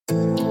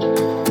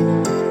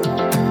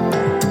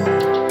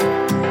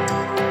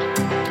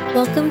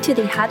Welcome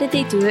to the How Did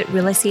They Do It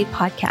Real Estate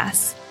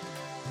Podcast.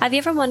 Have you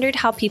ever wondered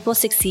how people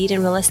succeed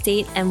in real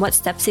estate and what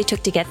steps they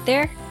took to get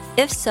there?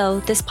 If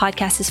so, this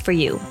podcast is for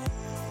you.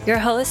 Your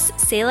hosts,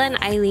 Selah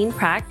and Eileen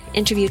Prack,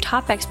 interview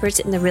top experts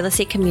in the real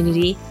estate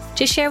community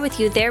to share with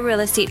you their real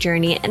estate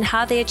journey and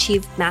how they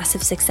achieved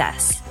massive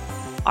success.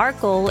 Our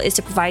goal is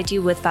to provide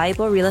you with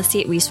valuable real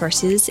estate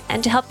resources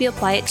and to help you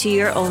apply it to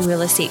your own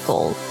real estate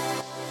goal.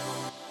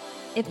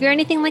 If you're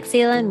anything like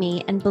Selah and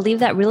me and believe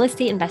that real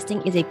estate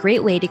investing is a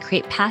great way to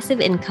create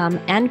passive income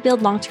and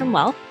build long-term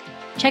wealth,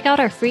 check out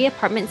our free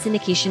apartment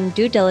syndication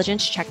due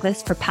diligence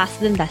checklist for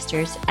passive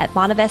investors at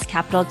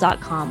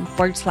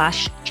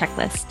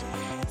bonavestcapital.com/checklist.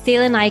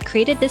 Selah and I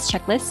created this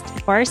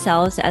checklist for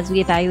ourselves as we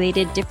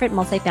evaluated different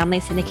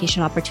multifamily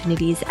syndication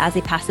opportunities as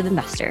a passive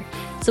investor.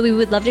 So we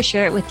would love to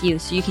share it with you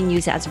so you can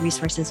use it as a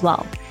resource as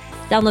well.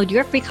 Download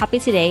your free copy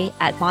today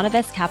at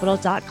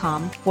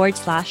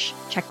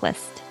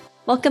bonavestcapital.com/checklist.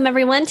 Welcome,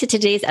 everyone, to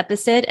today's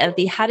episode of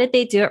the How Did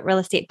They Do It Real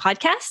Estate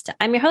Podcast.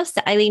 I'm your host,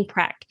 Eileen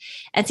Prack,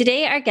 and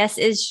today our guest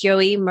is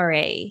Joey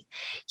Murray.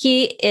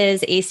 He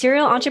is a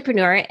serial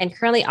entrepreneur and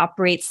currently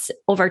operates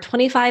over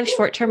 25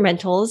 short-term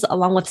rentals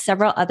along with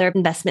several other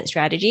investment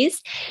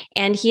strategies.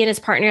 And he and his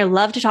partner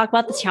love to talk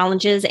about the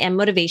challenges and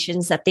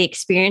motivations that they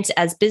experience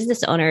as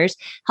business owners,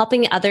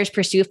 helping others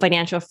pursue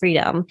financial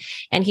freedom.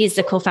 And he's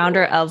the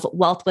co-founder of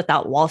Wealth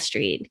Without Wall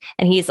Street.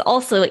 And he's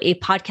also a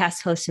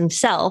podcast host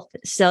himself.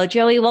 So,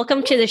 Joey, welcome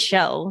to the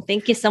show.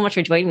 Thank you so much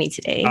for joining me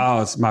today.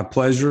 Oh, it's my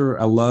pleasure.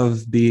 I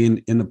love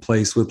being in a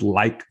place with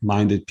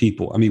like-minded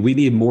people. I mean, we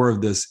need more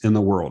of this in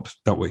the world,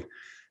 don't we?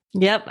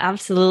 Yep,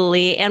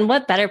 absolutely. And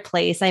what better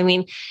place? I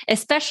mean,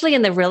 especially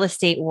in the real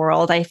estate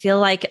world, I feel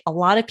like a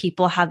lot of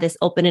people have this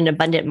open and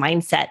abundant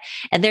mindset,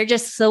 and they're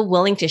just so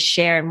willing to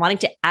share and wanting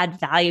to add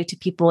value to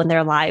people in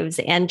their lives.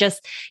 And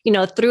just,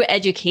 through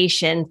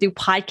education, through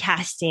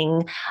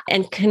podcasting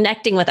and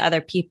connecting with other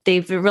people,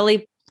 they've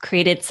really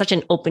created such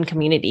an open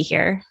community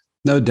here.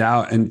 No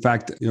doubt. In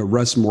fact,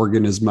 Russ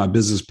Morgan is my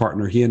business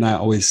partner. He and I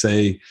always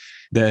say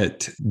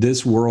that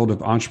this world of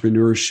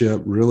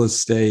entrepreneurship, real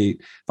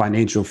estate,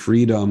 financial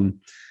freedom,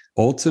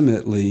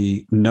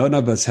 ultimately, none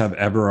of us have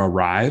ever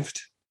arrived,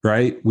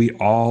 right? We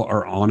all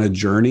are on a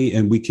journey,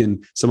 and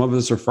some of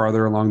us are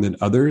farther along than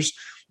others,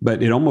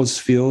 but it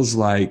almost feels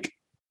like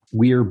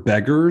we are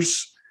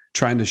beggars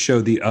trying to show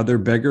the other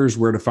beggars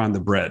where to find the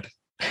bread.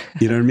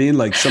 You know what I mean?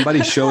 Like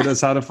somebody showed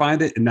us how to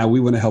find it, and now we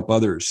want to help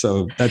others.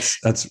 So that's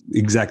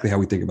exactly how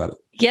we think about it.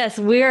 Yes,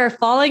 we are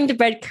following the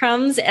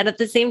breadcrumbs, and at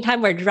the same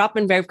time, we're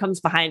dropping breadcrumbs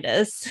behind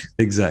us.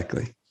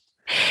 Exactly.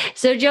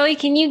 So, Joey,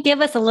 can you give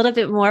us a little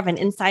bit more of an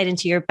insight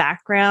into your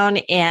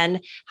background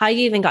and how you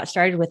even got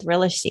started with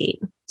real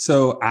estate?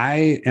 So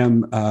I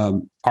am,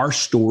 our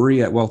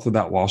story at Wealth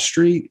Without Wall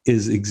Street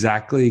is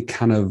exactly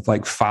kind of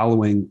like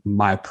following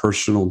my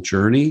personal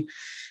journey.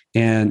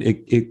 And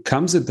it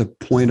comes at the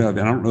point of,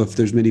 and I don't know if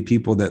there's many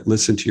people that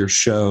listen to your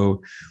show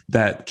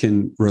that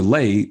can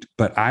relate,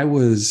 but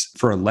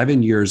for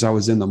 11 years, I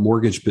was in the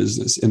mortgage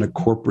business in a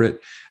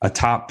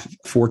top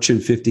Fortune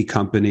 50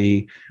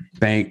 company,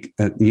 bank,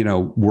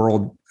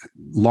 world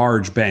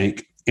large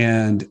bank.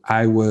 And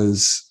I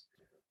was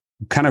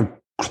kind of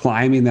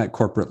climbing that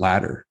corporate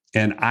ladder.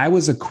 And I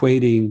was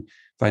equating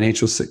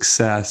financial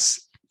success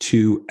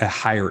to a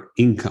higher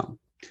income.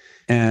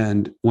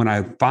 And when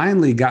I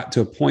finally got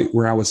to a point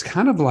where I was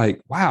kind of like,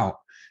 wow,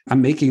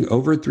 I'm making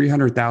over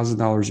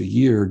 $300,000 a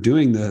year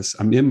doing this.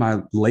 I'm in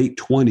my late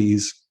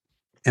 20s,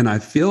 and I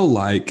feel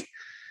like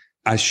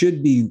I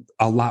should be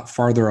a lot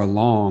farther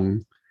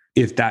along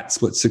if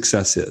that's what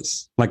success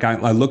is. Like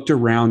I looked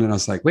around and I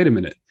was like, wait a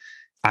minute,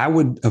 I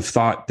would have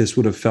thought this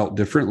would have felt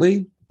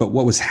differently. But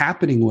what was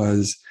happening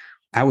was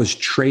I was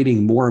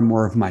trading more and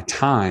more of my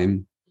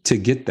time to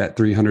get that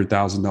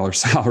 $300,000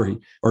 salary,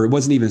 or it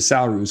wasn't even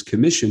salary, it was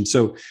commission.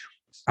 So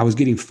I was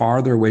getting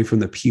farther away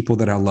from the people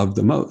that I love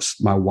the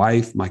most, my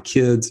wife, my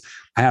kids.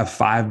 I have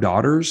 5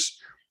 daughters.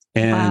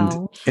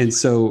 And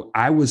so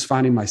I was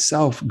finding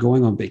myself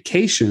going on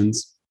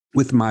vacations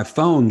with my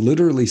phone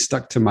literally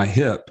stuck to my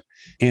hip,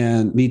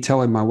 and me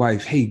telling my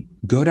wife, hey,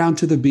 go down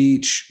to the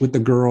beach with the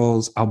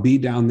girls. I'll be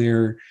down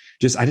there.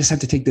 I just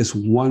have to take this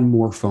one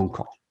more phone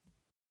call.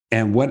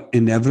 And what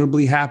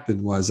inevitably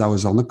happened was I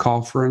was on the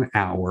call for an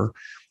hour.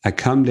 I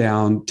come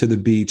down to the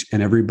beach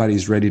and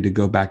everybody's ready to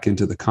go back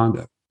into the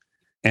condo.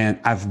 And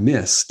I've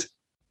missed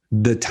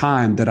the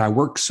time that I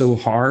worked so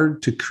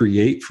hard to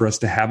create for us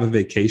to have a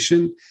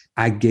vacation.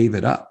 I gave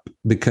it up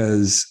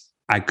because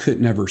I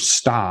could never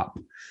stop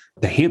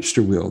the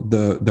hamster wheel,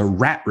 the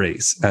rat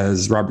race,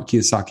 as Robert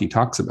Kiyosaki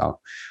talks about.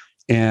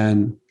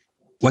 And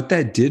what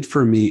that did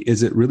for me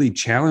is it really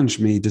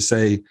challenged me to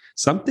say,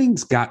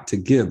 something's got to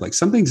give, like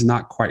something's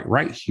not quite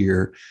right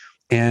here.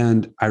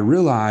 And I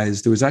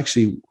realized there was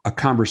actually a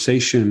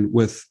conversation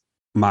with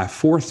my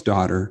 4th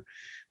daughter.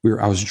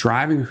 I was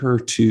driving her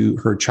to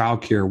her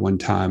childcare one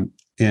time,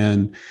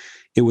 and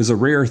it was a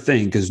rare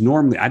thing because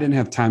normally I didn't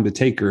have time to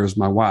take her. It was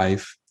my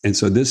wife. And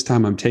so this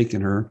time I'm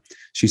taking her.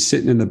 She's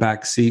sitting in the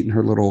back seat in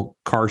her little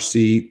car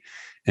seat,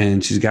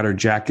 and she's got her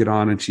jacket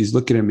on, and she's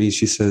looking at me.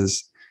 She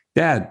says,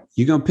 Dad,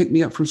 you going to pick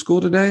me up from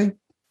school today?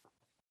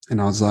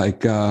 And I was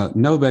like,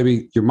 no,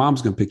 baby, your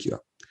mom's going to pick you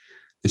up.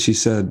 And she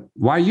said,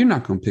 why are you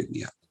not going to pick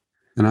me up?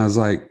 And I was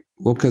like,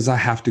 well, because I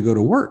have to go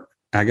to work.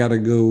 I got to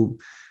go.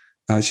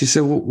 She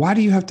said, well, why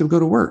do you have to go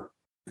to work?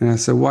 And I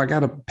said, well, I got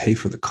to pay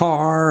for the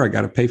car. I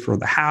got to pay for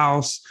the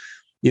house,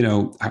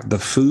 the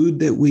food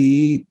that we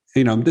eat.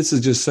 This is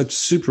just such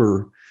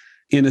super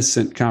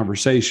innocent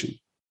conversation.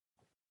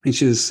 And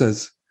she just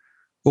says,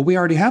 well, we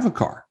already have a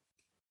car.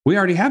 We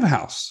already have a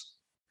house.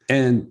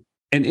 And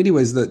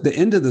anyways, the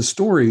end of the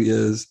story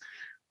is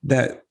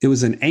that it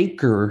was an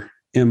anchor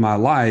in my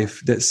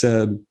life that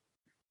said,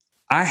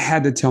 I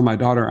had to tell my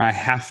daughter, I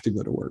have to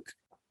go to work.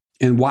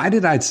 And why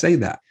did I say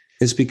that?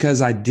 It's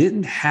because I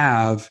didn't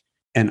have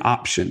an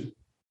option,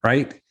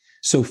 right?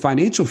 So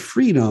financial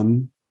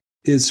freedom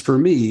is for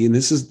me, and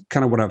this is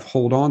kind of what I've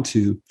hold on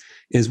to,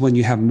 is when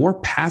you have more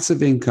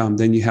passive income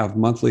than you have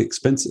monthly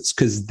expenses.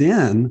 Because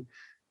then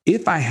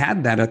if I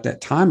had that at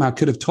that time, I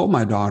could have told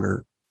my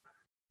daughter,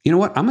 you know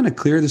what, I'm going to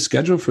clear the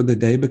schedule for the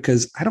day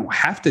because I don't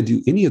have to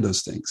do any of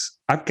those things.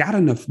 I've got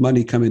enough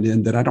money coming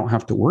in that I don't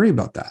have to worry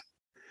about that.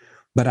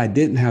 But I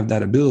didn't have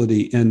that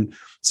ability. And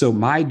so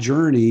my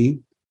journey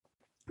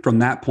from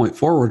that point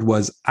forward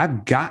was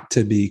I've got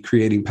to be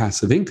creating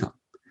passive income.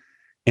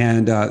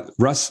 And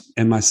Russ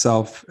and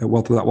myself at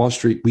Wealth Without Wall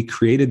Street, we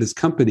created this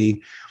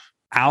company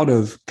out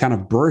of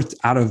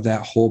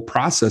that whole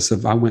process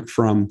of I went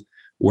from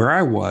where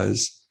I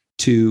was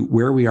to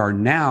where we are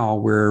now,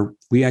 where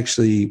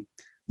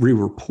we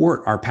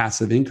report our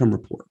passive income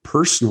report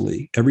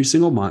personally every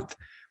single month.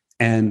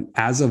 And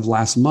as of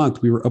last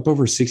month, we were up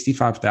over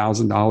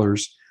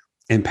 $65,000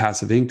 in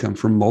passive income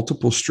from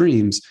multiple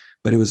streams.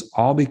 But it was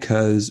all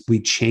because we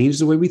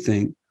changed the way we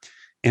think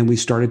and we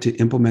started to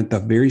implement the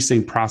very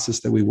same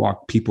process that we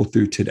walk people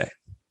through today.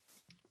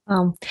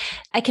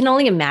 I can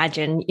only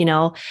imagine,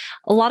 a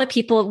lot of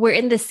people, we're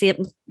in this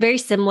very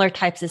similar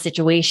types of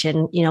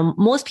situation.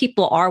 Most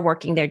people are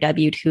working their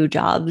W-2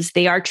 jobs.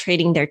 They are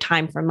trading their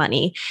time for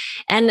money.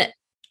 And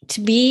to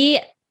be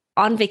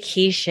on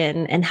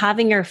vacation and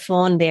having your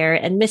phone there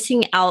and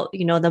missing out,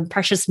 the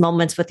precious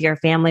moments with your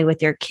family,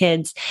 with your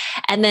kids.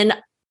 And then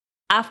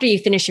after you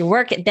finish your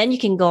work, then you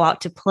can go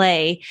out to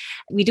play.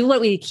 We do what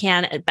we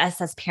can at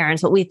best as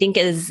parents, what we think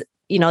is,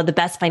 the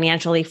best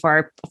financially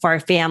for our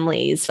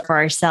families, for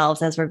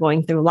ourselves as we're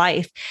going through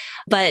life.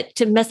 But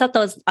to miss out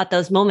at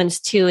those moments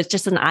too, it's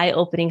just an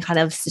eye-opening kind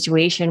of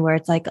situation where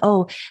it's like,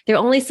 oh, they're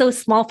only so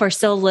small for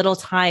so little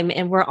time.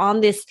 And we're on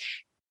this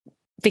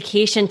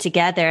vacation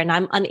together and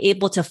I'm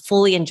unable to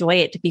fully enjoy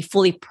it, to be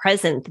fully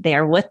present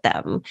there with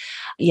them.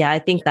 Yeah, I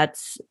think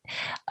that's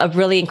a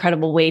really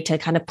incredible way to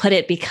kind of put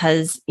it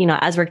because,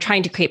 as we're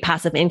trying to create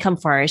passive income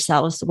for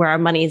ourselves, where our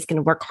money is going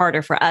to work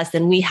harder for us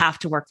than we have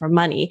to work for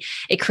money,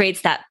 it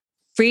creates that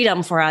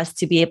freedom for us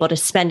to be able to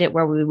spend it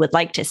where we would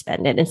like to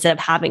spend it instead of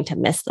having to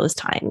miss those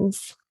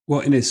times.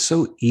 Well, and it's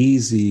so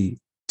easy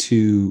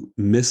to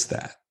miss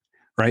that,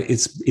 right?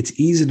 It's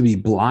easy to be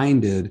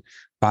blinded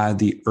by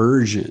the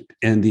urgent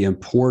and the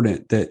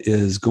important that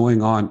is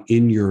going on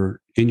in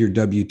your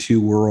W-2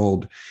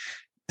 world,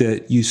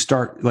 that you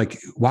start like,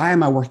 why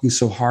am I working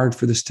so hard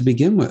for this to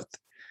begin with?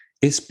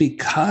 It's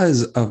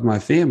because of my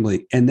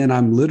family. And then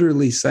I'm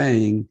literally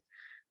saying,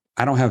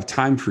 I don't have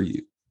time for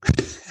you.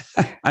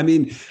 I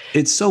mean,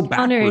 it's so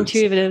backwards.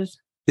 Counterintuitive.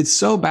 It's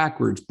so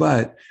backwards,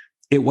 but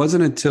it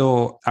wasn't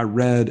until I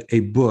read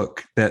a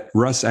book that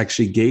Russ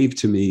actually gave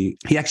to me.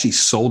 He actually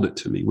sold it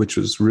to me, which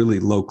was really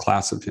low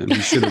class of him. He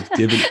should have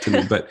given it to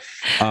me, but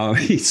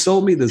he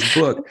sold me this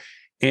book.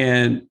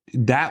 And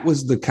that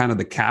was the kind of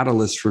the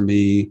catalyst for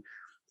me,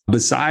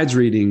 besides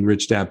reading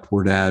Rich Dad,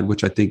 Poor Dad,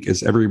 which I think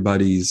is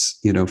everybody's,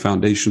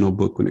 foundational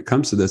book when it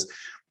comes to this,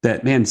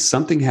 that man,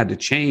 something had to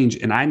change.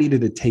 And I needed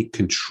to take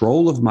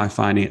control of my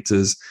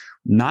finances,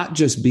 not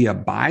just be a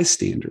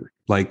bystander.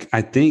 Like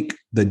I think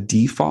the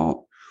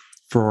default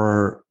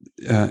for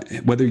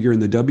whether you're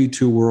in the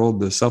W-2 world,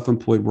 the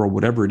self-employed world,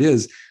 whatever it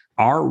is,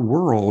 our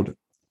world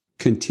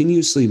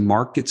continuously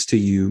markets to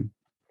you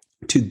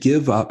to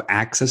give up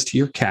access to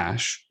your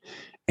cash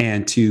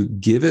and to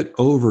give it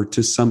over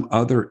to some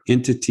other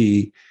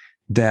entity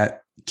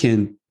that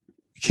can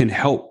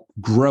help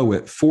grow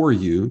it for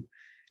you.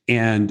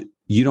 And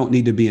you don't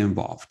need to be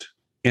involved.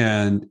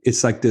 And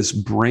it's like this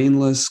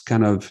brainless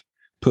kind of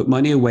put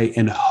money away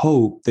and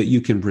hope that you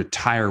can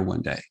retire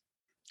one day.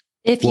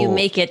 If you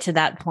make it to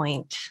that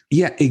point.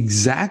 Yeah,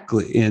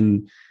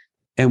 exactly.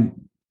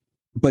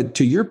 But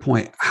to your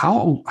point,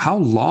 how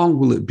long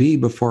will it be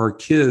before our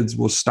kids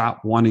will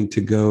stop wanting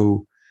to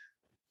go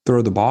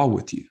throw the ball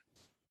with you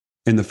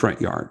in the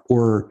front yard?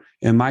 Or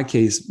in my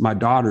case, my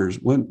daughters,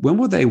 when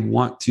will they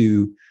would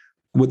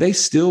they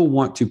still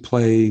want to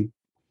play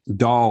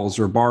dolls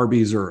or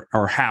Barbies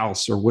or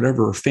house or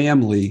whatever, or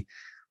family,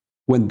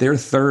 when they're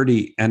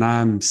 30 and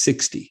I'm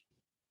 60?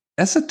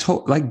 That's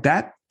like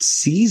that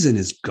season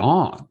is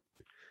gone.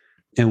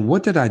 And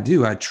what did I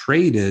do? I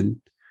traded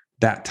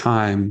that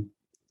time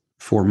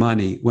for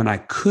money when I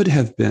could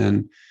have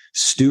been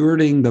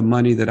stewarding the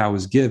money that I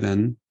was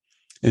given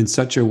in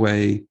such a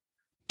way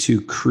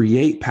to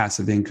create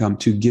passive income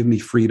to give me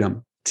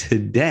freedom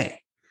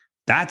today.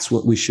 That's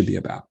what we should be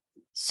about.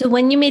 So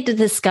when you made the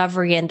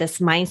discovery and this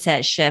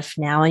mindset shift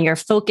now, and your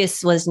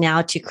focus was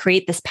now to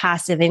create this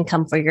passive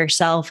income for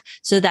yourself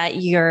so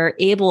that you're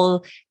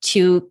able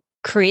to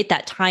create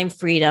that time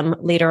freedom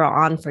later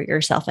on for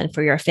yourself and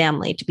for your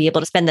family to be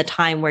able to spend the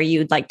time where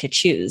you'd like to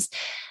choose.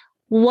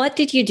 What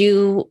did you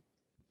do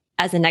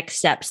as the next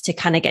steps to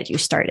kind of get you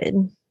started?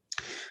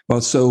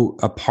 Well, so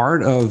a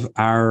part of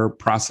our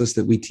process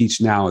that we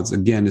teach now is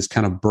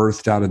kind of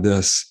birthed out of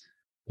this,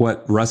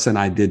 what Russ and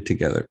I did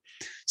together.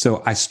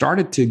 So I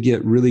started to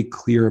get really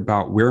clear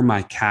about where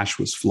my cash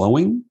was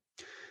flowing,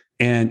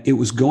 and it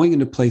was going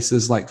into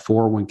places like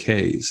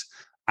 401ks,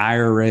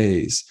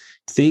 IRAs,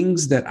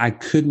 things that I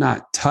could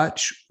not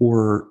touch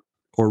or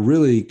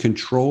really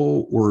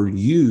control or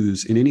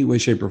use in any way,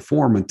 shape, or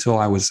form until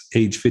I was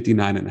age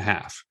 59 and a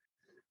half.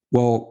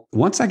 Well,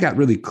 once I got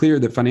really clear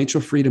that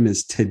financial freedom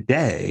is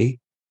today,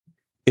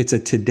 it's a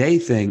today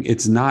thing.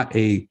 It's not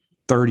a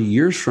 30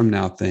 years from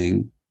now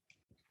thing.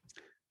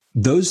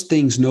 Those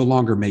things no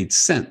longer made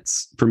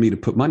sense for me to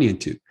put money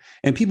into.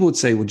 And people would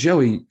say, well,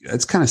 Joey,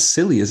 it's kind of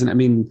silly, isn't it? I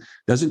mean,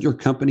 doesn't your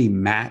company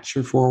match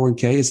your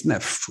 401k? Isn't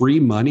that free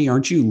money?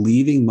 Aren't you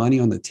leaving money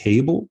on the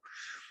table?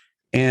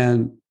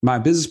 And my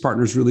business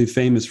partner is really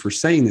famous for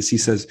saying this. He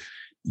says,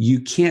 you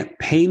can't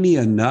pay me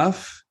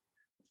enough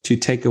to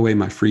take away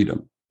my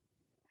freedom.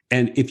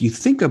 And if you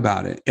think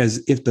about it,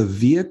 as if the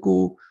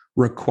vehicle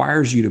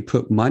requires you to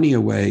put money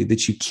away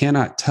that you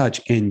cannot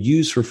touch and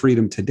use for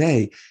freedom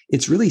today,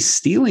 it's really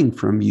stealing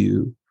from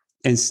you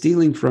and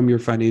stealing from your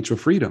financial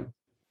freedom.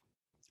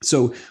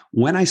 So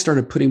when I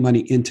started putting money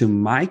into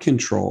my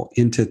control,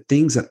 into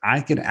things that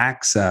I could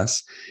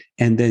access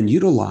and then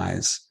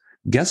utilize,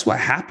 guess what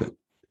happened?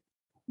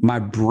 My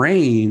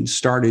brain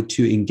started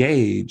to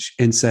engage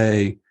and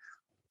say,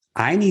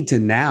 I need to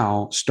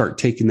now start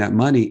taking that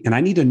money and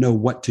I need to know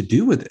what to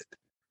do with it.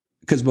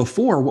 Because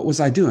before, what was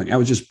I doing? I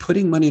was just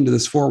putting money into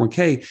this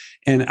 401k,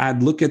 and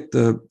I'd look at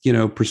the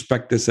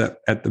prospectus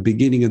at the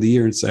beginning of the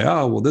year and say,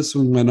 oh, well, this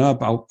one went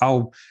up.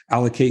 I'll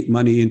allocate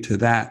money into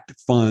that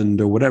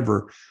fund or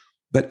whatever.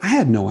 But I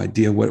had no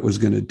idea what it was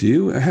going to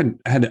do. I had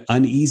an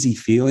uneasy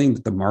feeling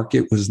that the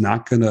market was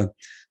not going to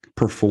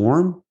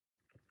perform.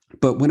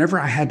 But whenever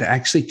I had to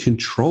actually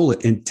control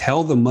it and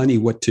tell the money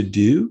what to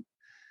do,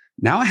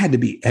 now I had to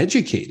be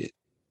educated,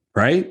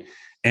 right?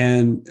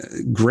 And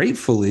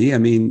gratefully, I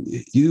mean,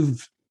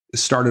 you've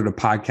started a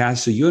podcast,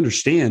 so you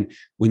understand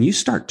when you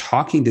start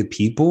talking to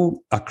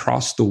people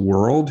across the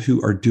world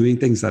who are doing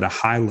things at a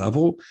high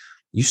level,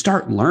 you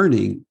start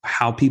learning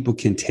how people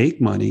can take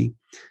money,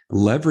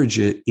 leverage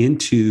it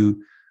into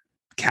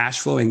cash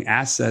flowing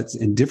assets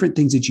and different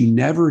things that you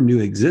never knew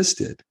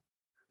existed.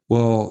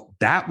 Well,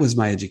 that was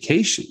my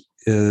education,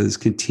 is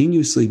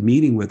continuously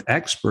meeting with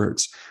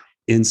experts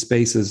in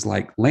spaces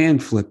like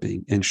land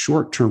flipping and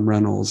short-term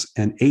rentals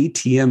and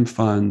ATM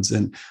funds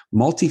and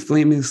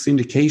multifamily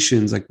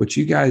syndications, like what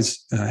you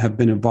guys have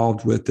been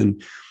involved with.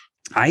 And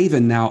I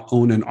even now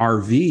own an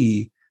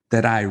RV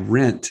that I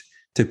rent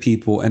to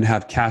people and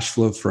have cash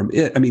flow from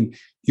it. I mean,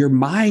 your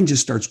mind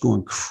just starts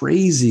going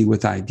crazy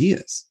with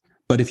ideas.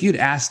 But if you'd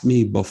asked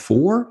me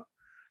before,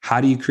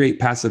 how do you create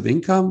passive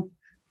income?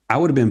 I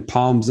would have been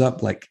palms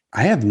up, like,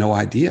 I have no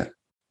idea.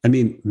 I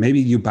mean, maybe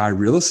you buy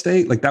real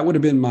estate. Like, that would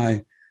have been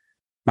my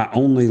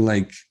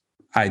only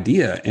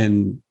idea.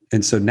 And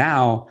so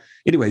now,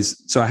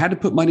 anyways, so I had to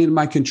put money into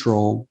my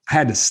control. I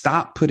had to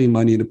stop putting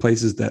money into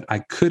places that I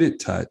couldn't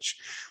touch.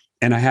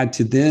 And I had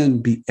to then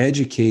be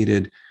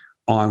educated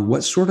on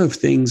what sort of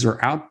things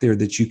are out there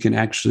that you can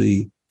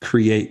actually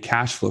create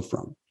cash flow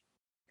from.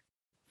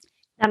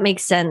 That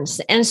makes sense.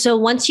 And so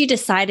once you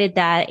decided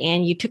that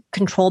and you took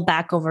control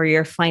back over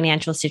your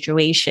financial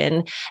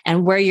situation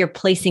and where you're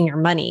placing your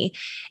money,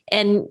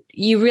 and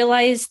you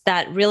realized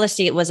that real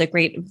estate was a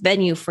great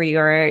venue for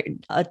your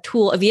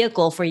a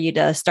vehicle for you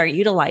to start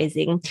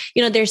utilizing,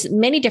 there's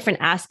many different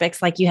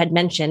aspects, like you had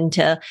mentioned,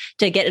 to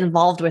get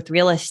involved with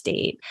real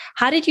estate.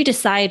 How did you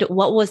decide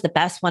what was the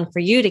best one for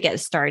you to get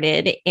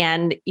started?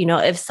 And,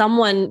 if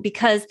someone,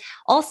 because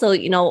also,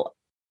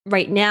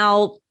 right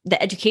now,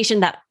 the education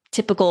that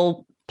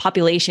typical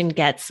population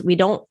gets,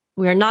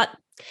 we're not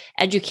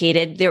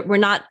educated. We're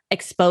not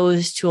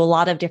exposed to a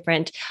lot of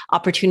different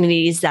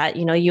opportunities that,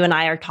 you and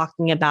I are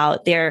talking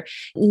about.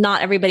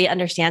 Not everybody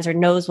understands or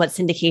knows what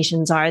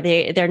syndications are.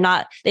 They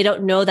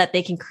don't know that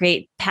they can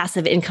create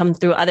passive income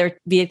through other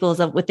vehicles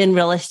within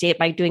real estate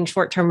by doing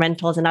short-term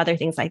rentals and other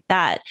things like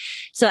that.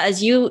 So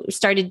as you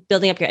started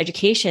building up your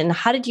education,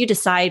 how did you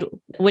decide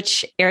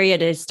which area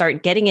to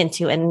start getting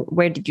into, and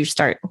where did you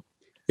start?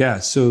 Yeah,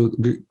 so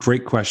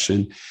great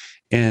question.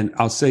 And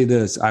I'll say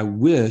this, I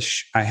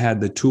wish I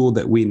had the tool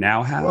that we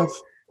now have,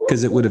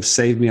 because it would have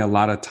saved me a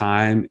lot of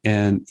time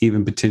and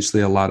even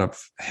potentially a lot of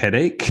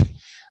headache.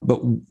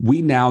 But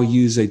we now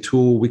use a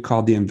tool we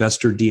call the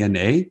Investor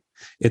DNA.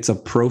 It's a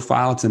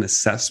profile, it's an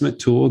assessment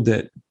tool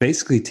that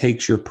basically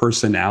takes your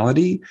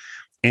personality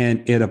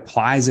and it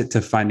applies it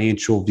to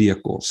financial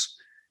vehicles.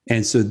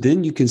 And so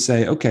then you can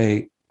say,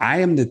 okay, I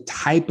am the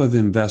type of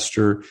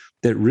investor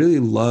that really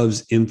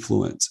loves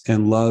influence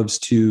and loves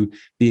to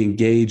be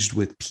engaged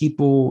with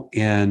people.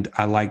 And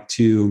I like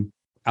to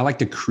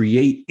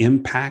create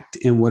impact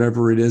in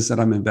whatever it is that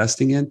I'm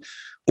investing in.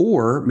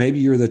 Or maybe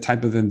you're the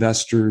type of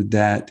investor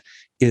that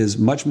is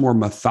much more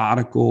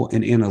methodical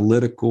and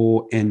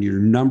analytical and you're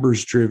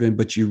numbers driven,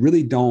 but you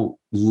really don't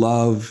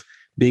love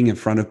being in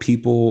front of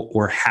people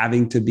or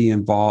having to be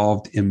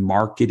involved in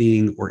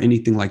marketing or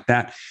anything like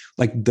that.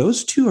 Like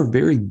those two are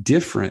very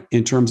different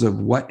in terms of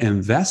what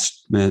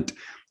investment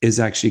is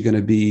actually going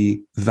to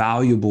be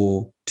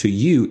valuable to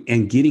you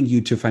and getting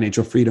you to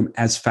financial freedom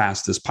as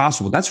fast as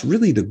possible. That's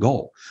really the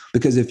goal.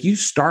 Because if you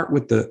start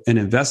with an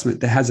investment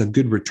that has a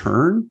good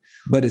return,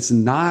 but it's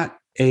not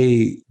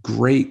a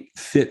great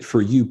fit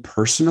for you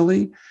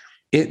personally,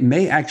 it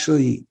may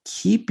actually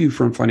keep you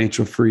from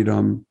financial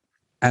freedom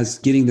as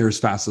getting there as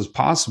fast as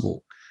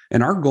possible.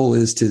 And our goal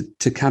is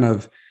to kind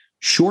of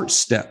short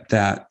step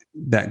that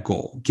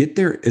goal, get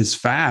there as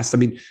fast. I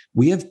mean,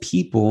 we have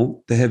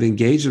people that have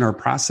engaged in our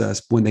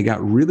process when they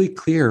got really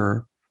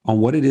clear on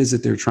what it is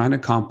that they're trying to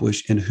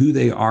accomplish and who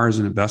they are as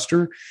an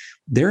investor.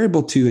 They're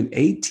able to, in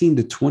 18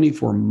 to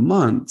 24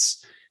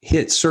 months,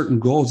 hit certain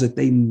goals that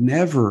they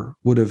never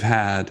would have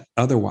had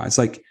otherwise.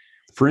 Like,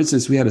 for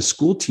instance, we had a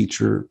school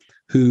teacher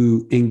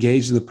who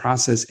engaged in the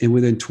process and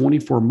within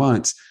 24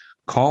 months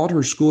called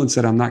her school and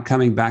said, I'm not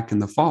coming back in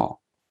the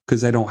fall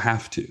because I don't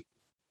have to.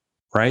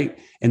 Right.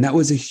 And that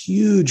was a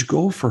huge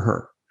goal for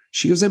her.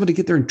 She was able to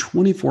get there in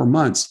 24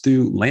 months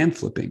through land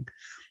flipping.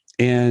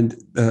 And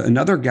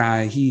another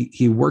guy,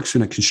 he works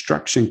in a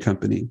construction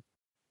company.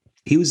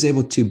 He was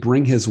able to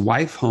bring his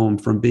wife home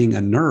from being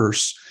a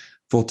nurse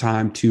full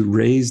time to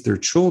raise their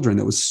children.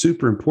 That was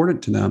super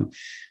important to them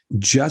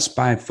just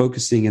by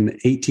focusing in the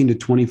 18 to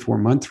 24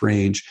 month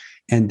range.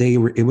 And they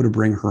were able to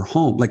bring her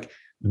home. Like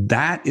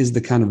that is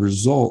the kind of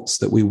results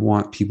that we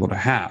want people to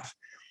have.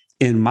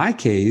 In my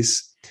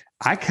case,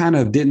 I kind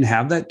of didn't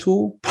have that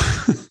tool.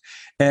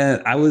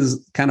 And I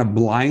was kind of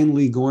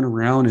blindly going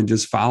around and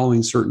just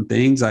following certain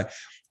things.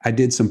 I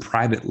did some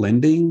private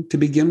lending to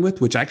begin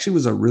with, which actually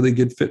was a really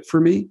good fit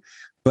for me,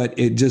 but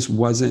it just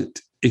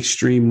wasn't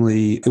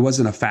it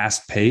wasn't a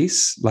fast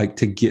pace, like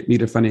to get me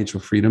to financial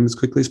freedom as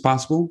quickly as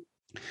possible.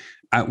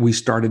 We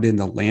started in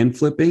the land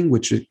flipping,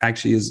 which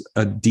actually is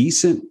a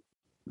decent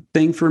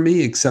thing for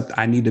me, except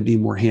I need to be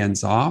more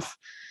hands off.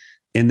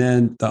 And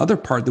then the other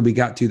part that we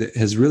got to that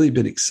has really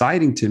been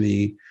exciting to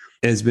me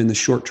has been the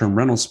short-term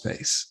rental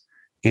space.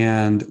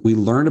 And we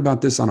learned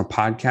about this on a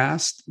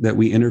podcast that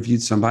we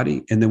interviewed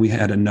somebody. And then we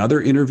had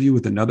another interview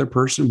with another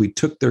person. We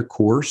took their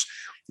course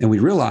and we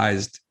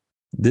realized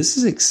this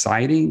is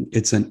exciting.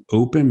 It's an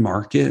open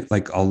market.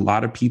 Like a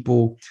lot of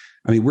people,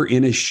 I mean, we're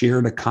in a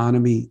shared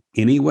economy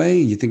anyway.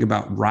 You think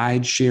about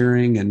ride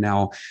sharing and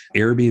now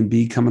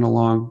Airbnb coming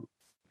along.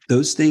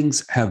 Those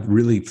things have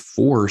really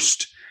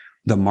forced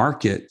the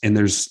market, and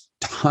there's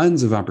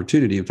tons of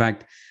opportunity. In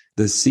fact,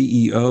 the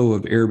CEO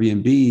of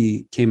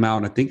Airbnb came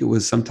out, I think it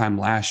was sometime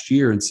last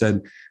year, and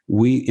said,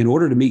 in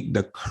order to meet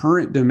the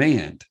current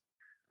demand,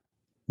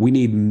 we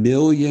need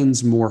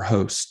millions more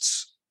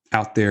hosts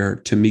out there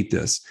to meet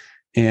this.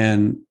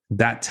 And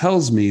that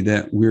tells me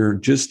that we're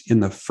just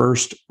in the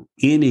first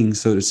inning,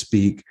 so to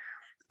speak,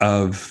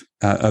 of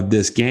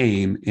this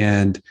game.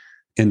 And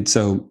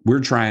so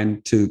we're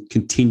trying to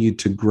continue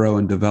to grow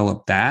and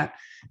develop that.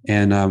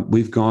 And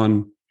we've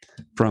gone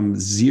from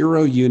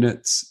 0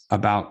 units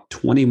about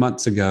 20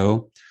 months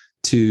ago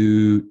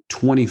to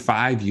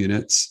 25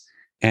 units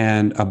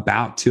and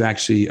about to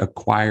actually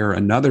acquire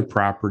another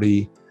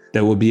property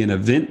that will be an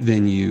event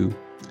venue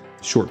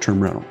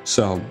short-term rental.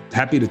 So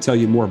happy to tell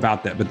you more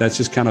about that, but that's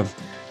just kind of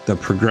the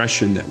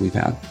progression that we've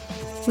had.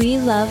 We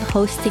love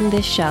hosting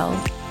this show.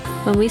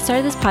 When we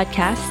started this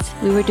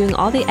podcast, we were doing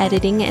all the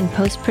editing and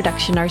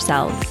post-production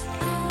ourselves.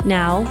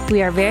 Now,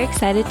 we are very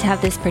excited to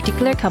have this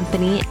particular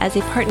company as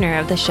a partner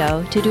of the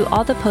show to do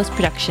all the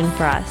post-production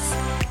for us,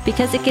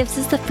 because it gives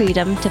us the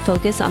freedom to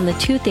focus on the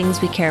two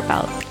things we care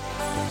about: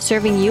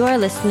 serving you, our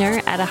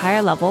listener, at a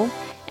higher level,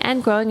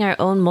 and growing our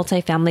own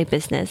multifamily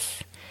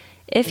business.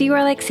 If you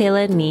are like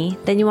Selah and me,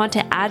 then you want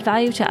to add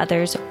value to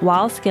others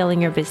while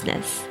scaling your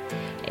business.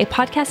 A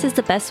podcast is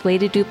the best way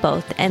to do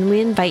both, and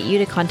we invite you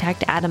to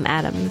contact Adam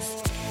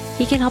Adams.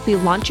 He can help you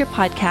launch your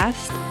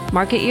podcast,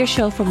 market your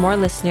show for more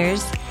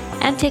listeners,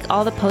 and take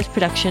all the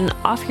post-production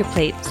off your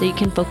plate so you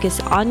can focus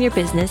on your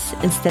business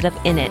instead of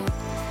in it.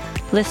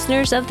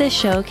 Listeners of this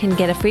show can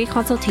get a free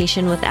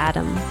consultation with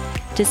Adam.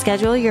 To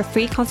schedule your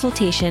free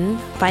consultation,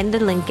 find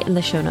the link in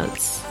the show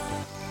notes.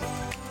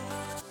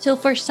 So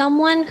for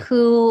someone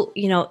who,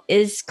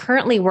 is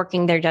currently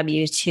working their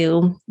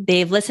W-2,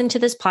 they've listened to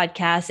this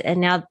podcast and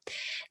now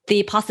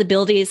the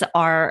possibilities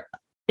are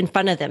in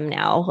front of them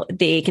now.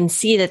 They can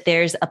see that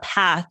there's a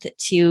path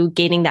to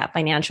gaining that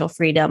financial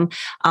freedom,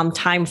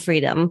 time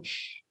freedom.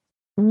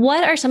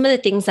 What are some of the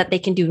things that they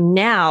can do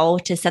now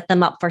to set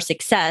them up for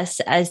success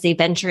as they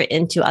venture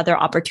into other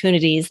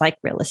opportunities like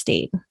real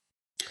estate?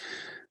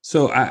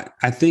 So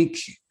I think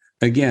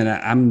again,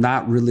 I'm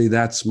not really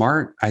that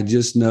smart. I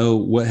just know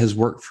what has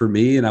worked for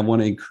me. And I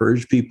want to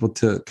encourage people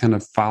to kind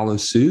of follow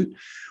suit,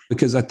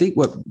 because I think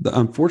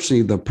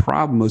unfortunately, the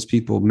problem most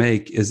people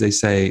make is they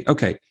say,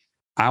 okay,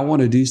 I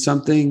want to do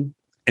something.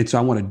 And so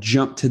I want to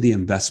jump to the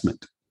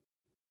investment.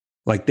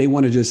 Like they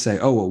want to just say,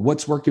 oh, well,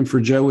 what's working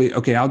for Joey?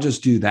 Okay, I'll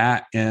just do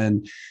that.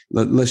 And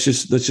let's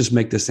just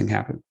make this thing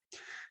happen.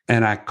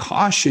 And I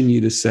caution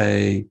you to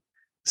say,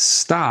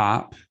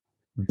 stop,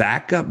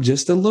 back up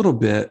just a little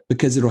bit,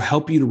 because it'll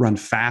help you to run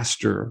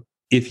faster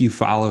if you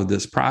follow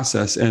this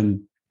process.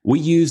 And we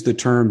use the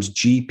terms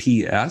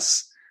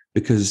GPS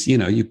because,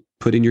 you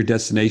put in your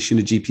destination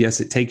to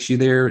GPS, it takes you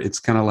there. It's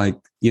kind of like,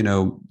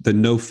 the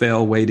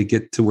no-fail way to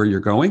get to where you're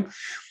going.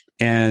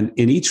 And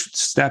in each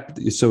step,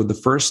 so the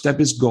first step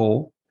is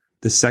goal.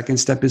 The second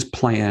step is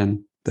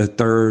plan. The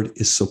third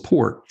is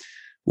support.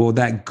 Well,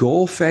 that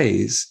goal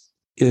phase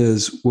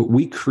is what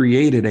we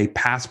created, a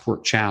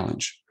passport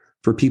challenge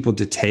for people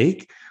to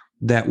take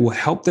that will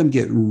help them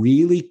get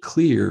really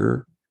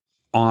clear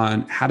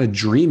on how to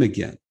dream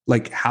again,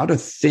 like how to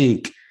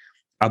think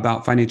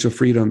about financial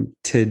freedom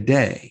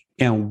today,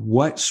 and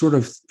what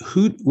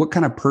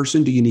kind of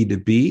person do you need to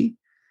be?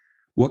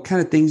 What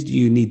kind of things do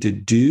you need to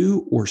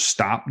do or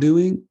stop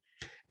doing?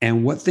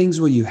 And what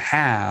things will you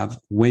have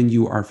when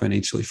you are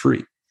financially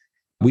free?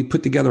 We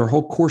put together a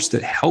whole course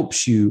that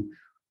helps you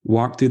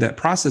walk through that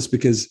process,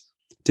 because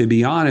to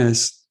be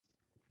honest,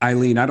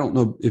 Eileen, I don't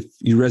know if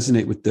you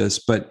resonate with this,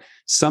 but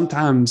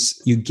sometimes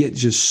you get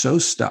just so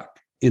stuck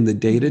in the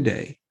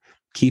day-to-day,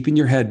 keeping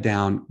your head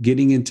down,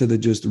 getting into the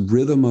just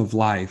rhythm of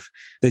life,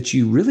 that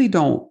you really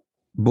don't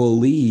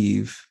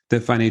believe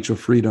that financial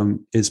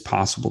freedom is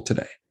possible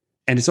today.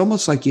 And it's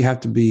almost like you have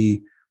to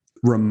be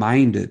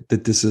reminded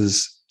that this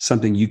is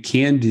something you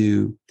can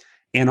do,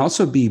 and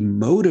also be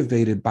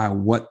motivated by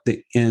what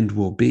the end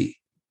will be.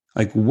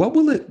 Like, what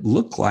will it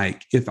look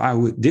like if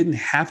I didn't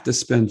have to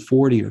spend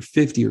 40 or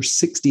 50 or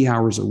 60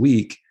 hours a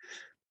week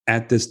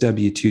at this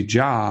W-2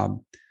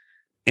 job?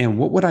 And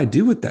what would I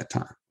do with that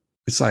time?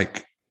 It's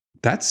like,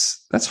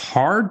 that's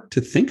hard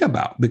to think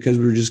about, because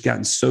we've just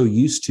gotten so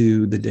used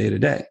to the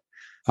day-to-day.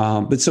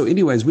 But so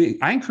anyways,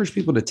 I encourage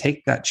people to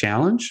take that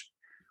challenge.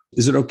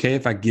 Is it okay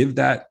if I give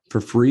that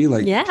for free?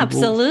 Yeah,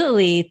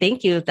 absolutely.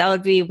 Thank you. That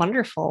would be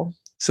wonderful.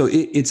 So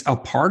it's a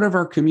part of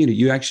our community.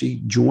 You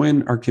actually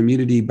join our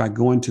community by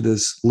going to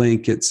this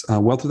link. It's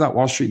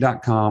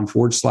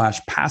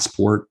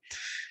wealthwithoutwallstreet.com/passport.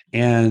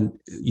 And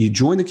you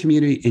join the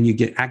community and you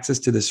get access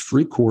to this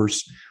free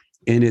course.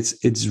 And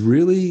it's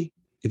really,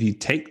 if you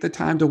take the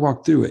time to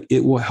walk through it,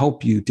 it will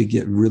help you to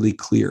get really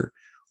clear.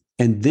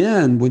 And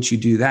then once you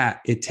do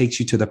that, it takes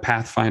you to the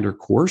Pathfinder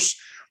course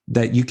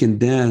that you can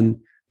then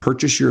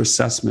purchase your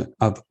assessment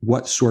of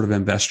what sort of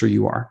investor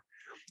you are.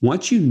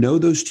 Once you know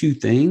those two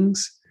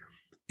things,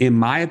 in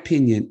my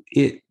opinion,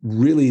 it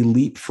really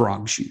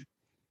leapfrogs you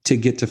to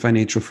get to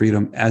financial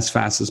freedom as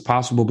fast as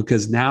possible,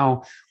 because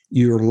now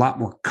you're a lot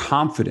more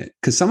confident.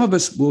 Because some of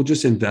us will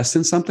just invest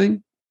in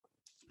something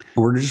and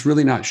we're just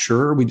really not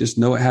sure. We just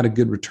know it had a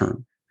good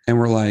return. And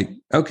we're like,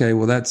 okay,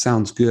 well, that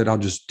sounds good. I'll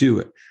just do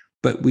it.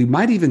 But we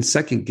might even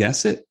second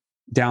guess it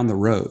down the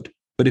road.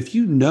 But if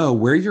you know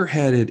where you're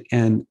headed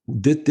and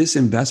that this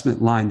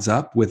investment lines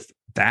up with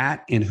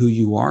that and who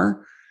you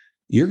are,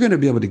 you're going to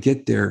be able to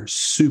get there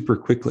super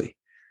quickly.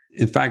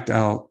 In fact,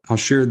 I'll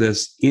share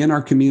this. In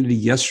our community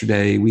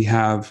yesterday, we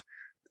have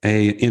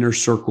a inner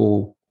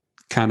circle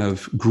kind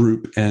of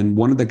group. And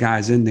one of the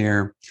guys in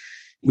there,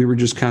 we were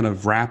just kind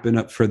of wrapping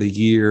up for the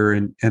year.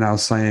 And I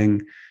was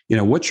saying,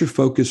 what's your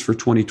focus for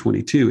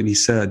 2022? And he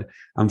said,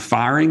 I'm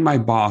firing my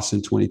boss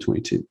in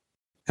 2022.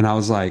 And I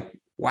was like,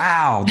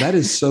 wow, that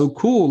is so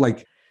cool.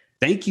 Like,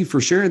 thank you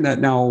for sharing that.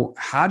 Now,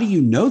 how do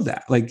you know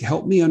that? Like,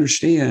 help me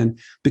understand,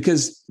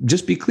 because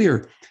just be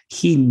clear,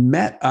 he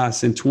met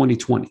us in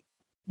 2020,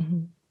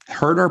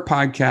 heard our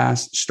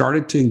podcast,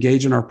 started to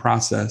engage in our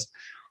process,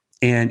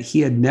 and he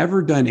had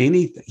never done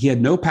anything. He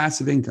had no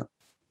passive income.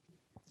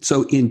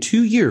 So in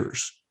 2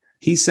 years,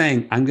 he's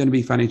saying, I'm going to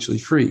be financially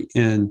free.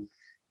 And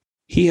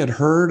he had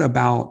heard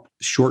about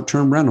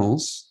short-term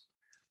rentals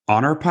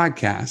on our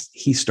podcast.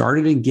 He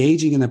started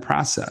engaging in the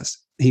process.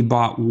 He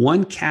bought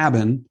one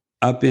cabin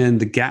up in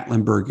the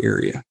Gatlinburg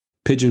area,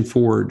 Pigeon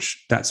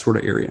Forge, that sort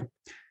of area.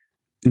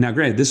 Now,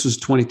 granted, this was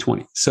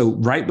 2020. So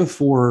right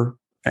before,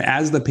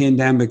 as the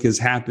pandemic is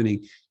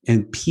happening,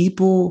 and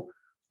people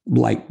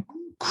like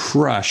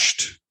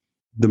crushed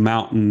the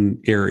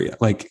mountain area.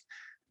 Like,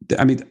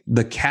 I mean,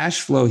 the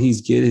cash flow he's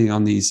getting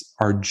on these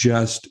are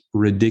just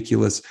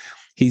ridiculous.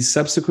 He's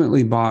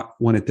subsequently bought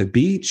one at the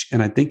beach,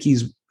 and I think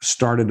he's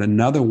started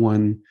another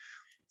one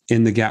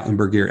in the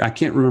Gatlinburg area. I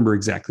can't remember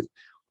exactly,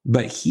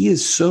 but he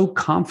is so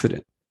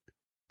confident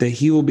that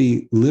he will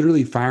be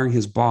literally firing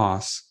his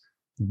boss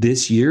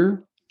this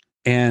year.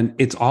 And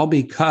it's all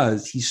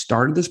because he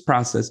started this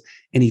process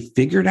and he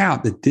figured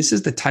out that this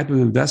is the type of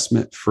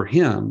investment for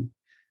him.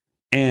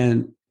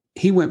 And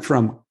he went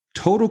from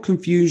total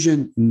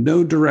confusion,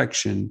 no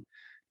direction,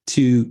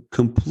 to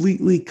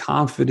completely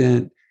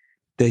confident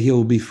that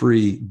he'll be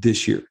free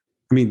this year.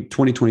 I mean,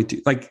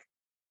 2022. Like,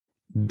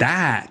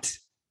 that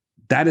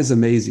is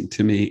amazing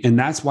to me. And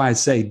that's why I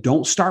say,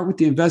 don't start with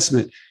the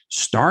investment,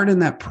 start in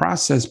that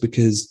process,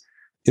 because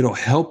it'll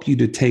help you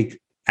to take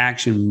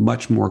action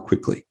much more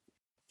quickly.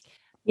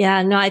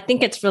 Yeah, no, I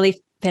think it's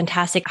really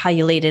fantastic how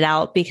you laid it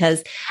out,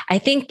 because I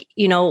think,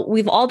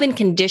 we've all been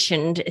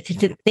conditioned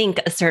to think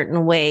a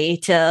certain way,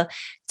 to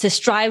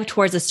strive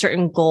towards a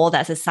certain goal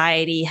that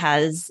society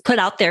has put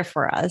out there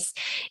for us.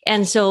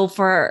 And so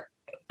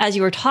as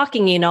you were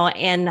talking,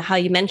 and how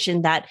you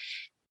mentioned that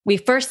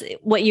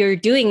what you're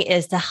doing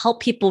is to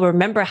help people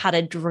remember how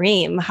to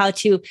dream, how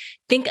to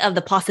think of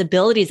the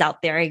possibilities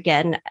out there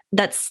again.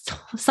 That's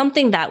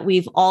something that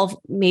we've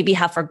all maybe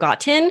have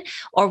forgotten,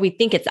 or we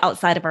think it's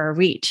outside of our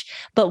reach.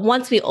 But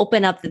once we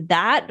open up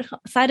that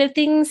side of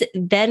things,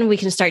 then we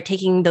can start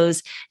taking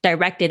those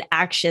directed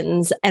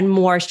actions and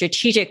more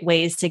strategic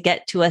ways to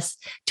get to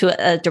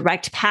a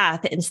direct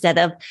path, instead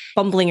of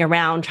fumbling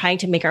around trying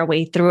to make our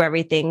way through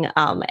everything,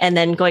 and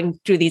then going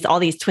through all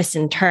these twists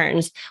and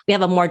turns. We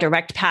have a more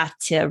direct path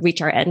to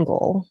reach our end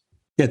goal.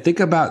 Yeah, think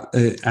about,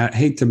 I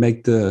hate to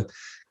make the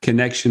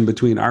connection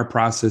between our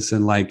process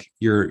and like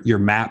your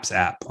Maps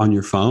app on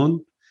your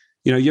phone.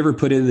 You ever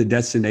put in the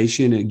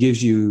destination, it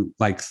gives you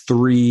like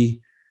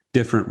 3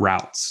 different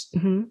routes,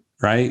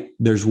 right?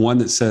 There's one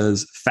that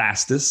says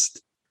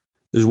fastest.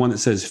 There's one that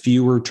says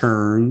fewer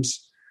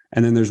turns.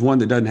 And then there's one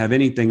that doesn't have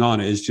anything on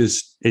it.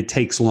 It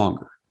takes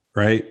longer,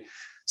 right?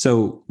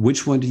 So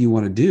which one do you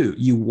want to do?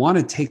 You want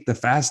to take the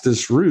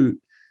fastest route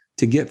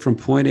to get from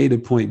point A to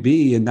point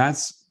B. And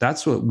that's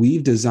what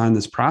we've designed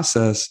this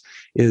process,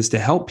 is to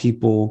help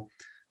people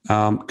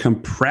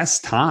compress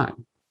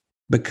time,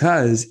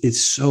 because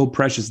it's so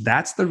precious.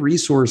 That's the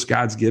resource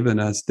God's given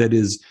us that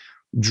is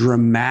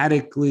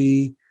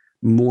dramatically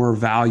more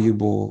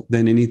valuable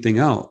than anything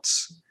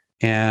else.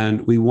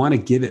 And we want to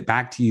give it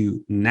back to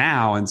you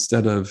now,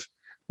 instead of,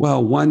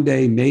 well, one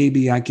day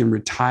maybe I can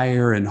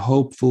retire and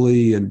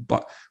hopefully,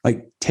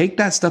 like, take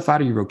that stuff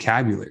out of your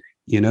vocabulary,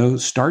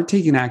 start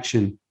taking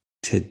action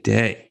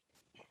today.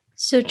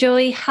 So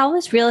Joey, how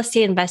has real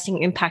estate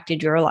investing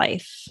impacted your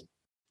life?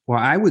 Well,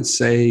 I would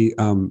say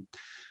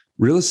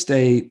real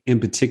estate in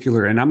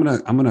particular, and I'm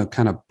gonna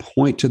kind of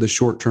point to the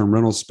short-term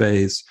rental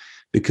space,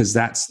 because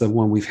that's the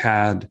one we've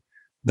had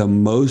the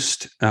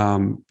most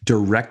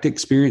direct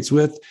experience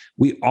with.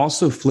 We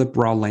also flip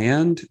raw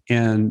land,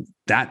 and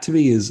that to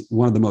me is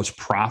one of the most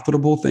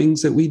profitable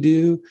things that we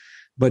do.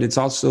 But it's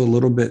also a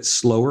little bit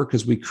slower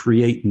because we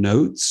create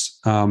notes,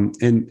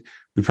 and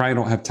we probably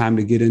don't have time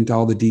to get into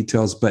all the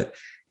details, but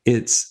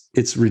it's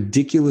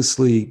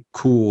ridiculously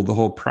cool, the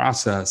whole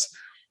process,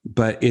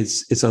 but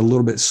it's a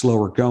little bit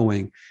slower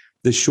going.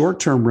 The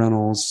short-term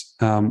rentals,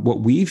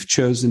 what we've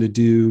chosen to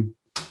do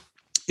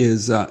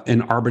is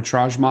an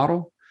arbitrage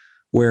model,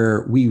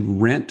 where we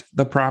rent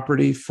the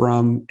property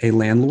from a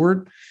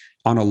landlord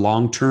on a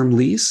long-term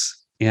lease.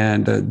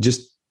 And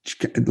just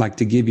like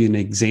to give you an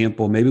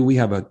example, maybe we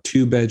have a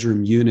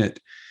 2-bedroom unit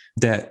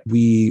that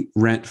we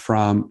rent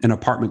from an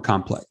apartment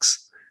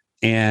complex.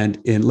 And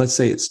let's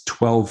say it's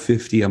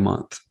 $1,250 a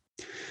month.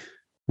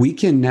 We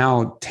can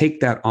now take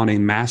that on a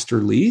master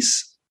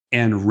lease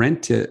and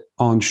rent it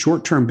on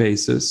short-term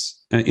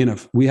basis.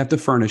 We have to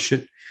furnish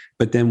it,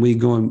 but then we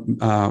go and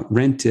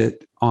rent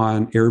it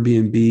on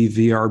Airbnb,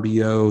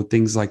 VRBO,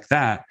 things like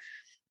that.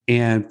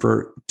 And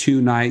for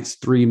 2 nights,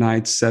 3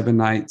 nights, 7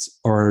 nights,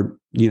 or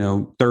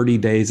 30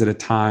 days at a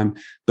time,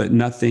 but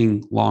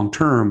nothing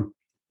long-term.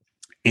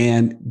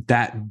 And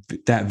that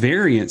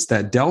variance,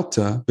 that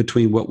delta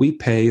between what we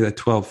pay, the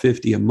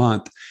 $1,250 a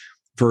month,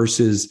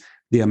 versus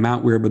the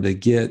amount we're able to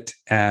get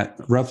at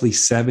roughly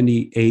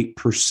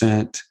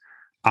 78%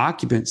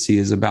 occupancy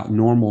is about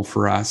normal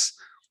for us,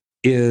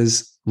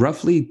 is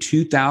roughly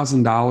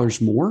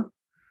 $2,000 more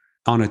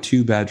on a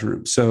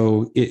 2-bedroom.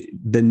 So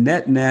the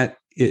net,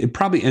 it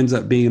probably ends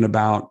up being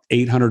about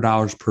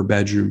 $800 per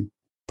bedroom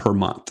per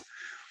month.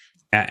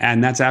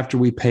 And that's after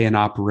we pay an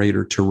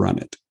operator to run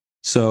it.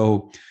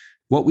 So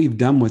what we've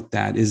done with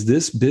that is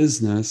this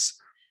business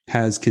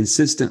has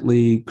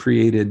consistently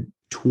created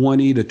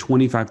 $20,000 to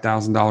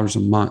 $25,000 a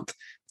month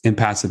in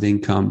passive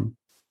income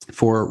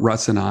for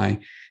Russ and I.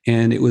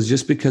 And it was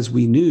just because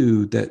we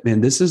knew that, man,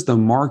 this is the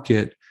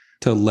market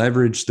to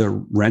leverage the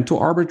rental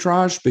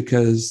arbitrage,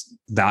 because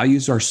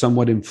values are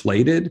somewhat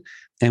inflated,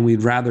 and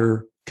we'd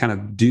rather kind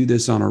of do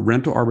this on a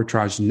rental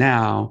arbitrage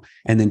now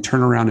and then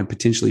turn around and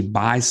potentially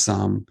buy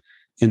some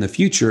in the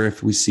future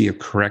if we see a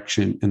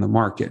correction in the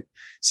market.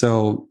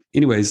 So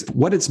anyways,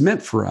 what it's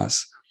meant for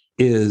us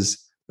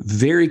is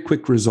very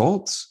quick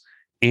results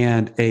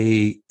and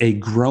a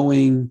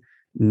growing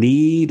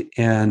need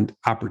and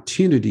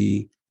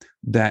opportunity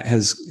that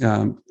has,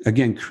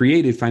 again,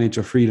 created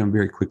financial freedom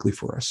very quickly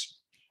for us.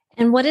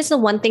 And what is the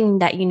one thing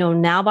that you know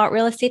now about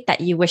real estate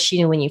that you wish you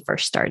knew when you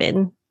first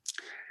started?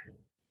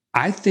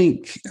 I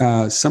think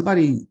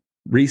somebody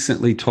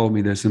recently told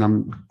me this,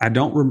 and I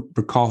don't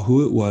recall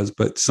who it was,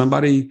 but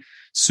somebody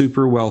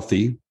super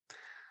wealthy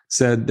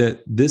said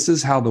that this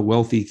is how the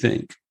wealthy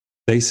think.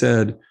 They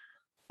said,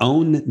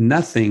 own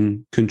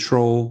nothing,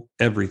 control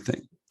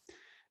everything.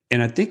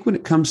 And I think when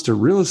it comes to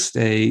real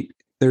estate,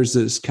 there's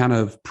this kind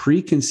of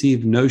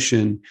preconceived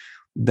notion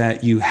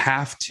that you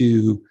have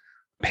to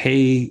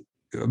pay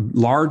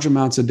large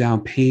amounts of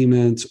down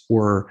payments,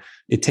 or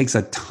it takes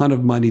a ton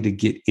of money to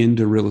get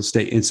into real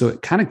estate. And so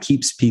it kind of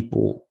keeps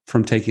people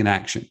from taking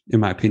action, in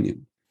my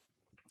opinion.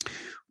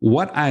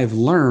 What I've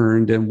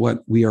learned and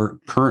what we are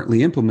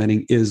currently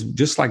implementing is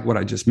just like what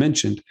I just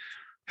mentioned.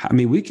 I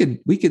mean, we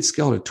could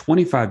scale to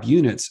 25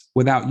 units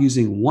without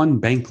using one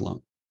bank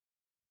loan,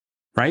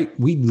 right?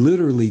 We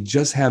literally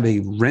just have a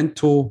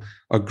rental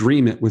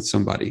agreement with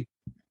somebody,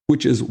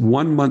 which is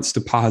 1 month's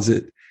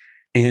deposit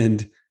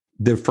and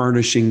the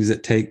furnishings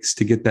it takes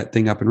to get that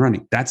thing up and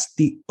running. That's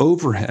the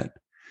overhead.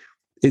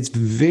 It's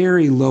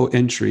very low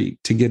entry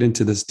to get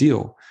into this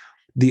deal.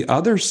 The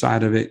other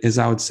side of it is,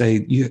 I would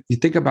say, you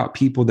think about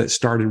people that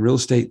start in real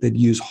estate that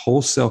use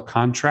wholesale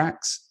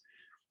contracts.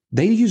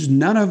 They use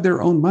none of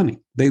their own money.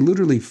 They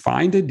literally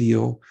find a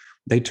deal,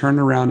 they turn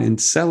around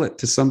and sell it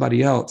to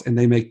somebody else, and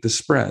they make the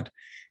spread.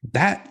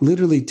 That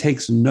literally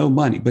takes no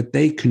money, but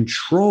they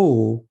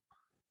control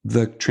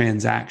the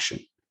transaction.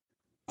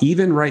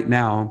 Even right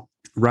now,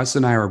 Russ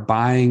and I are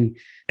buying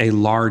a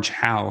large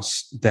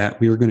house that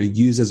we were going to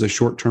use as a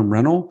short-term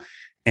rental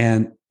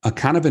and a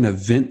kind of an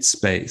event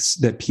space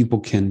that people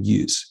can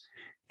use.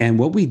 And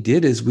what we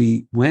did is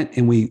we went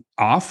and we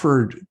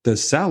offered the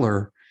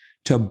seller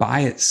to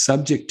buy it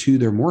subject to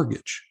their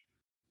mortgage.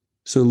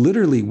 So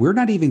literally, we're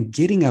not even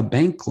getting a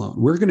bank loan.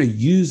 We're going to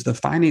use the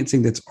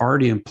financing that's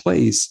already in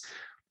place,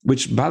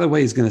 which, by the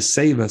way, is going to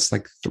save us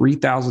like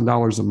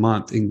 $3,000 a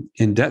month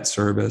in debt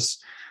service.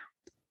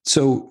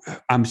 So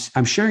I'm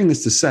sharing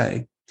this to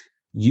say,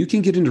 you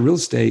can get into real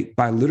estate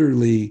by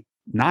literally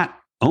not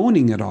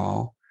owning it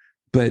all,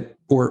 but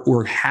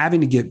or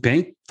having to get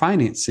bank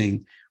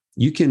financing.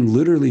 You can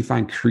literally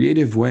find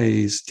creative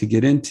ways to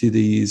get into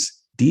these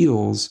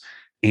deals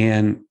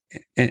and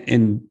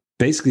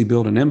basically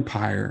build an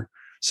empire.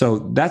 So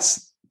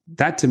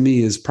that to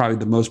me is probably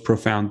the most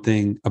profound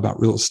thing about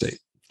real estate.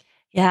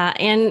 Yeah.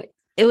 And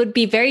it would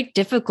be very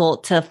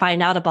difficult to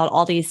find out about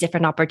all these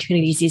different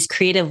opportunities, these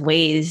creative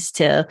ways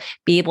to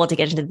be able to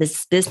get into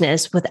this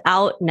business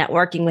without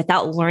networking,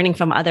 without learning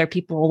from other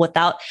people,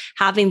 without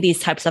having these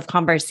types of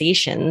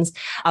conversations.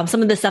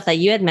 Some of the stuff that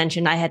you had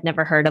mentioned, I had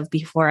never heard of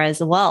before as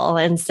well.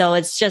 And so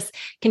it's just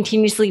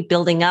continuously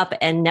building up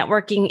and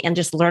networking and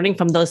just learning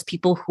from those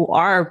people who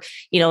are,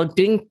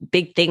 doing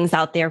big things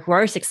out there, who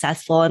are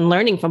successful, and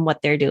learning from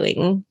what they're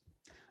doing.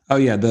 Oh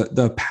yeah.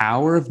 The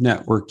power of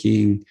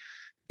networking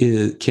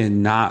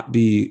cannot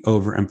be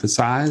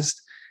overemphasized.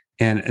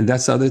 And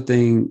that's the other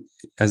thing,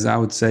 as I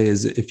would say,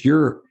 is if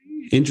you're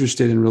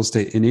interested in real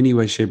estate in any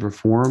way, shape, or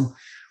form,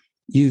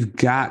 you've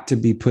got to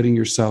be putting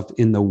yourself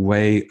in the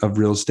way of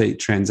real estate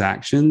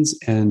transactions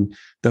and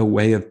the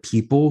way of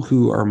people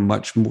who are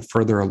much more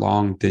further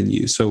along than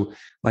you. So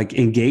like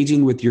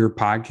engaging with your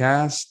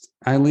podcast,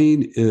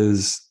 Eileen,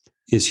 is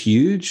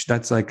huge.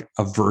 That's like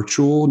a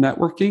virtual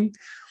networking,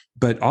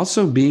 but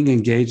also being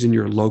engaged in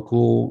your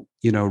local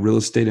real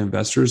estate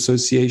investor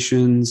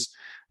associations,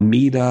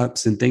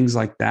 meetups, and things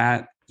like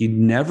that. You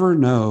never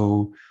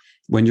know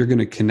when you're going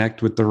to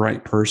connect with the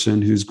right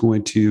person who's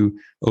going to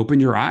open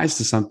your eyes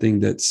to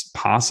something that's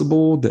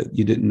possible that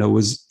you didn't know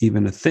was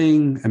even a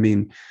thing. I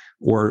mean,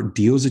 or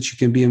deals that you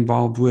can be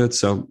involved with.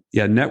 So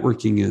yeah,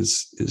 networking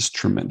is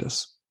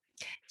tremendous.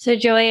 So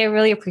Joey, I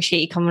really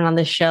appreciate you coming on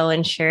the show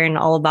and sharing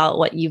all about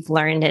what you've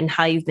learned and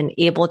how you've been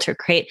able to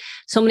create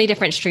so many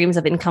different streams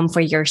of income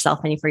for yourself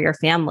and for your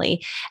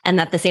family.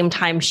 And at the same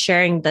time,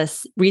 sharing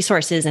this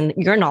resources and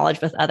your knowledge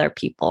with other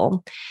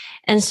people.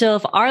 And so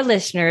if our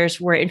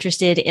listeners were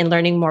interested in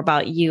learning more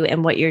about you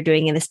and what you're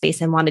doing in the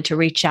space and wanted to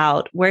reach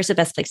out, where's the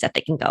best place that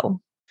they can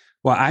go?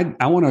 Well,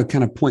 I want to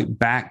kind of point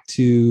back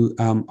to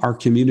our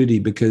community,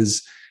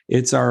 because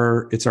it's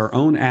our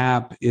own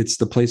app. It's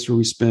the place where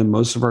we spend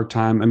most of our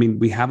time. I mean,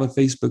 we have a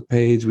Facebook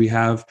page, we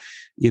have,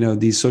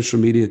 these social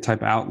media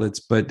type outlets,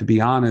 but to be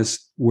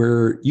honest,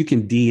 where you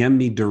can DM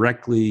me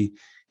directly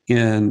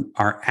in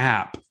our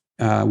app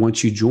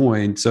once you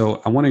join.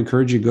 So I want to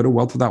encourage you to go to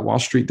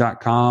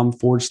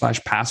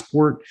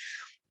wealthwithoutwallstreet.com/passport.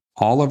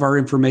 All of our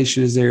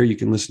information is there. You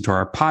can listen to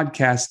our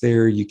podcast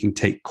there. You can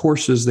take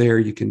courses there.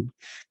 You can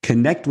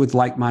connect with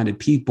like-minded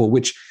people,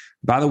 which,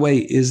 by the way,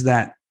 is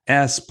that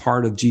S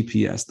part of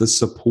GPS, the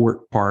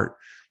support part.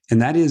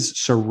 And that is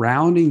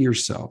surrounding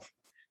yourself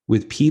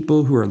with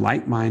people who are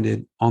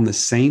like-minded on the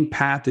same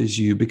path as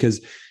you.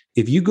 Because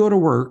if you go to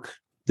work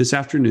this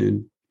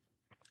afternoon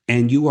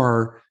and you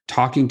are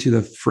talking to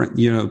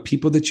the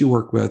people that you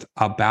work with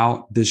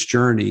about this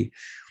journey,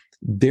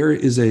 there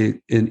is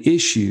an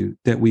issue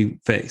that we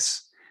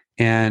face.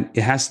 And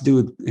it has to do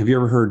with, have you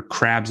ever heard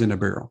crabs in a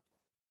barrel?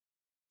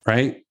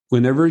 Right?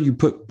 Whenever you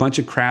put a bunch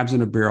of crabs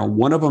in a barrel,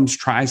 one of them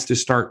tries to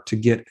start to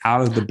get out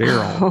of the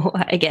barrel. Oh,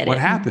 I get it. What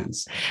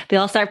happens? They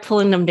all start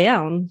pulling them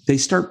down. They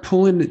start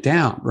pulling it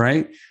down,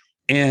 right?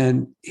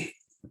 And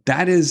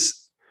that is,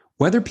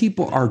 whether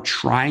people are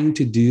trying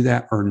to do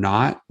that or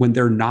not, when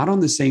they're not on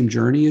the same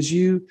journey as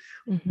you,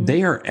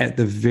 they are at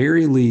the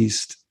very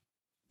least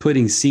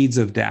putting seeds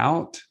of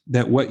doubt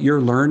that what you're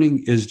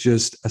learning is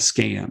just a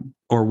scam,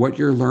 or what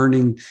you're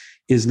learning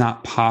is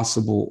not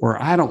possible,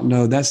 or I don't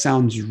know, that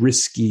sounds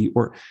risky,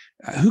 or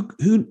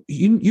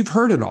you've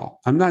heard it all.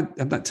 I'm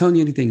not telling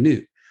you anything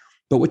new.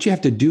 But what you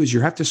have to do is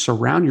you have to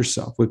surround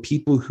yourself with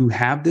people who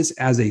have this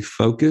as a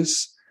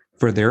focus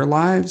for their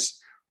lives,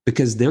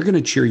 because they're going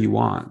to cheer you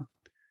on,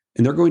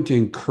 and they're going to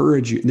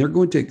encourage you, and they're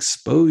going to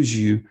expose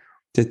you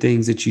to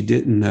things that you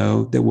didn't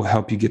know that will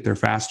help you get there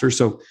faster.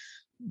 So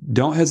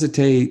don't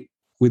hesitate.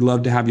 We'd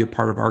love to have you a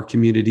part of our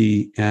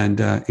community and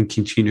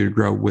continue to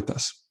grow with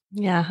us.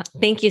 Yeah.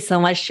 Thank you so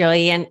much,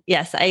 Joey. And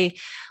yes, I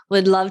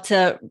would love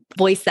to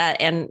voice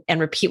that and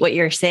repeat what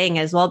you're saying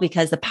as well,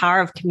 because the power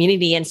of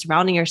community and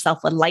surrounding yourself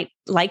with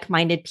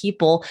like-minded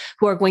people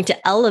who are going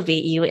to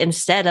elevate you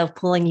instead of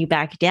pulling you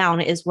back down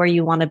is where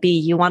you want to be.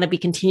 You want to be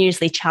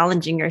continuously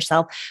challenging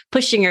yourself,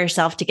 pushing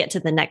yourself to get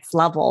to the next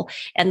level.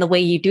 And the way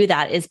you do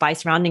that is by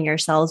surrounding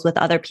yourselves with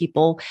other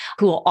people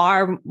who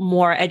are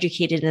more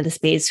educated in the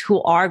space,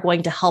 who are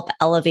going to help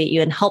elevate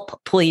you and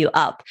help pull you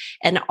up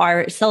and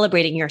are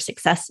celebrating your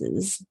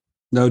successes.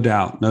 No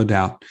doubt. No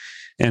doubt.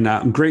 And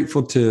I'm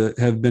grateful to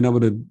have been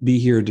able to be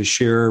here to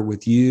share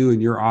with you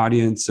and your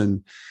audience.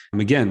 And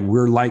again,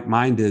 we're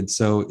like-minded,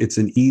 so it's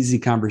an easy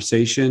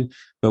conversation,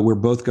 but we're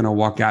both going to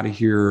walk out of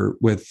here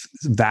with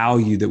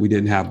value that we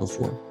didn't have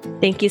before.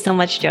 Thank you so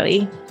much,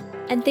 Joey.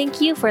 And thank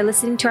you for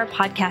listening to our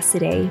podcast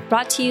today,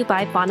 brought to you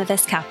by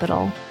Bonavest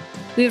Capital.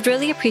 We would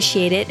really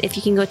appreciate it if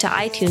you can go to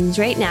iTunes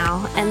right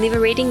now and leave a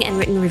rating and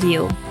written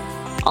review.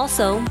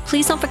 Also,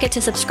 please don't forget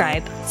to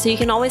subscribe so you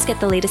can always get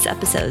the latest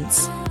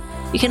episodes.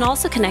 You can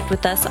also connect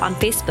with us on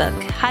Facebook,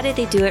 How Did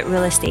They Do It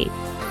Real Estate.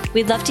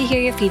 We'd love to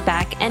hear your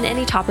feedback and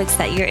any topics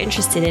that you're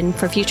interested in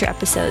for future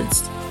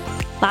episodes.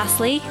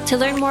 Lastly, to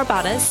learn more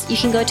about us, you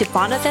can go to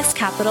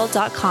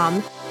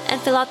bonavestcapital.com and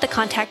fill out the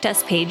Contact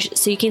Us page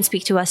so you can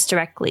speak to us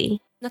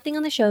directly. Nothing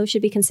on the show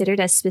should be considered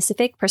as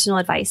specific personal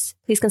advice.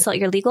 Please consult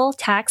your legal,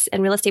 tax,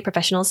 and real estate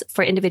professionals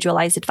for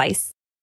individualized advice.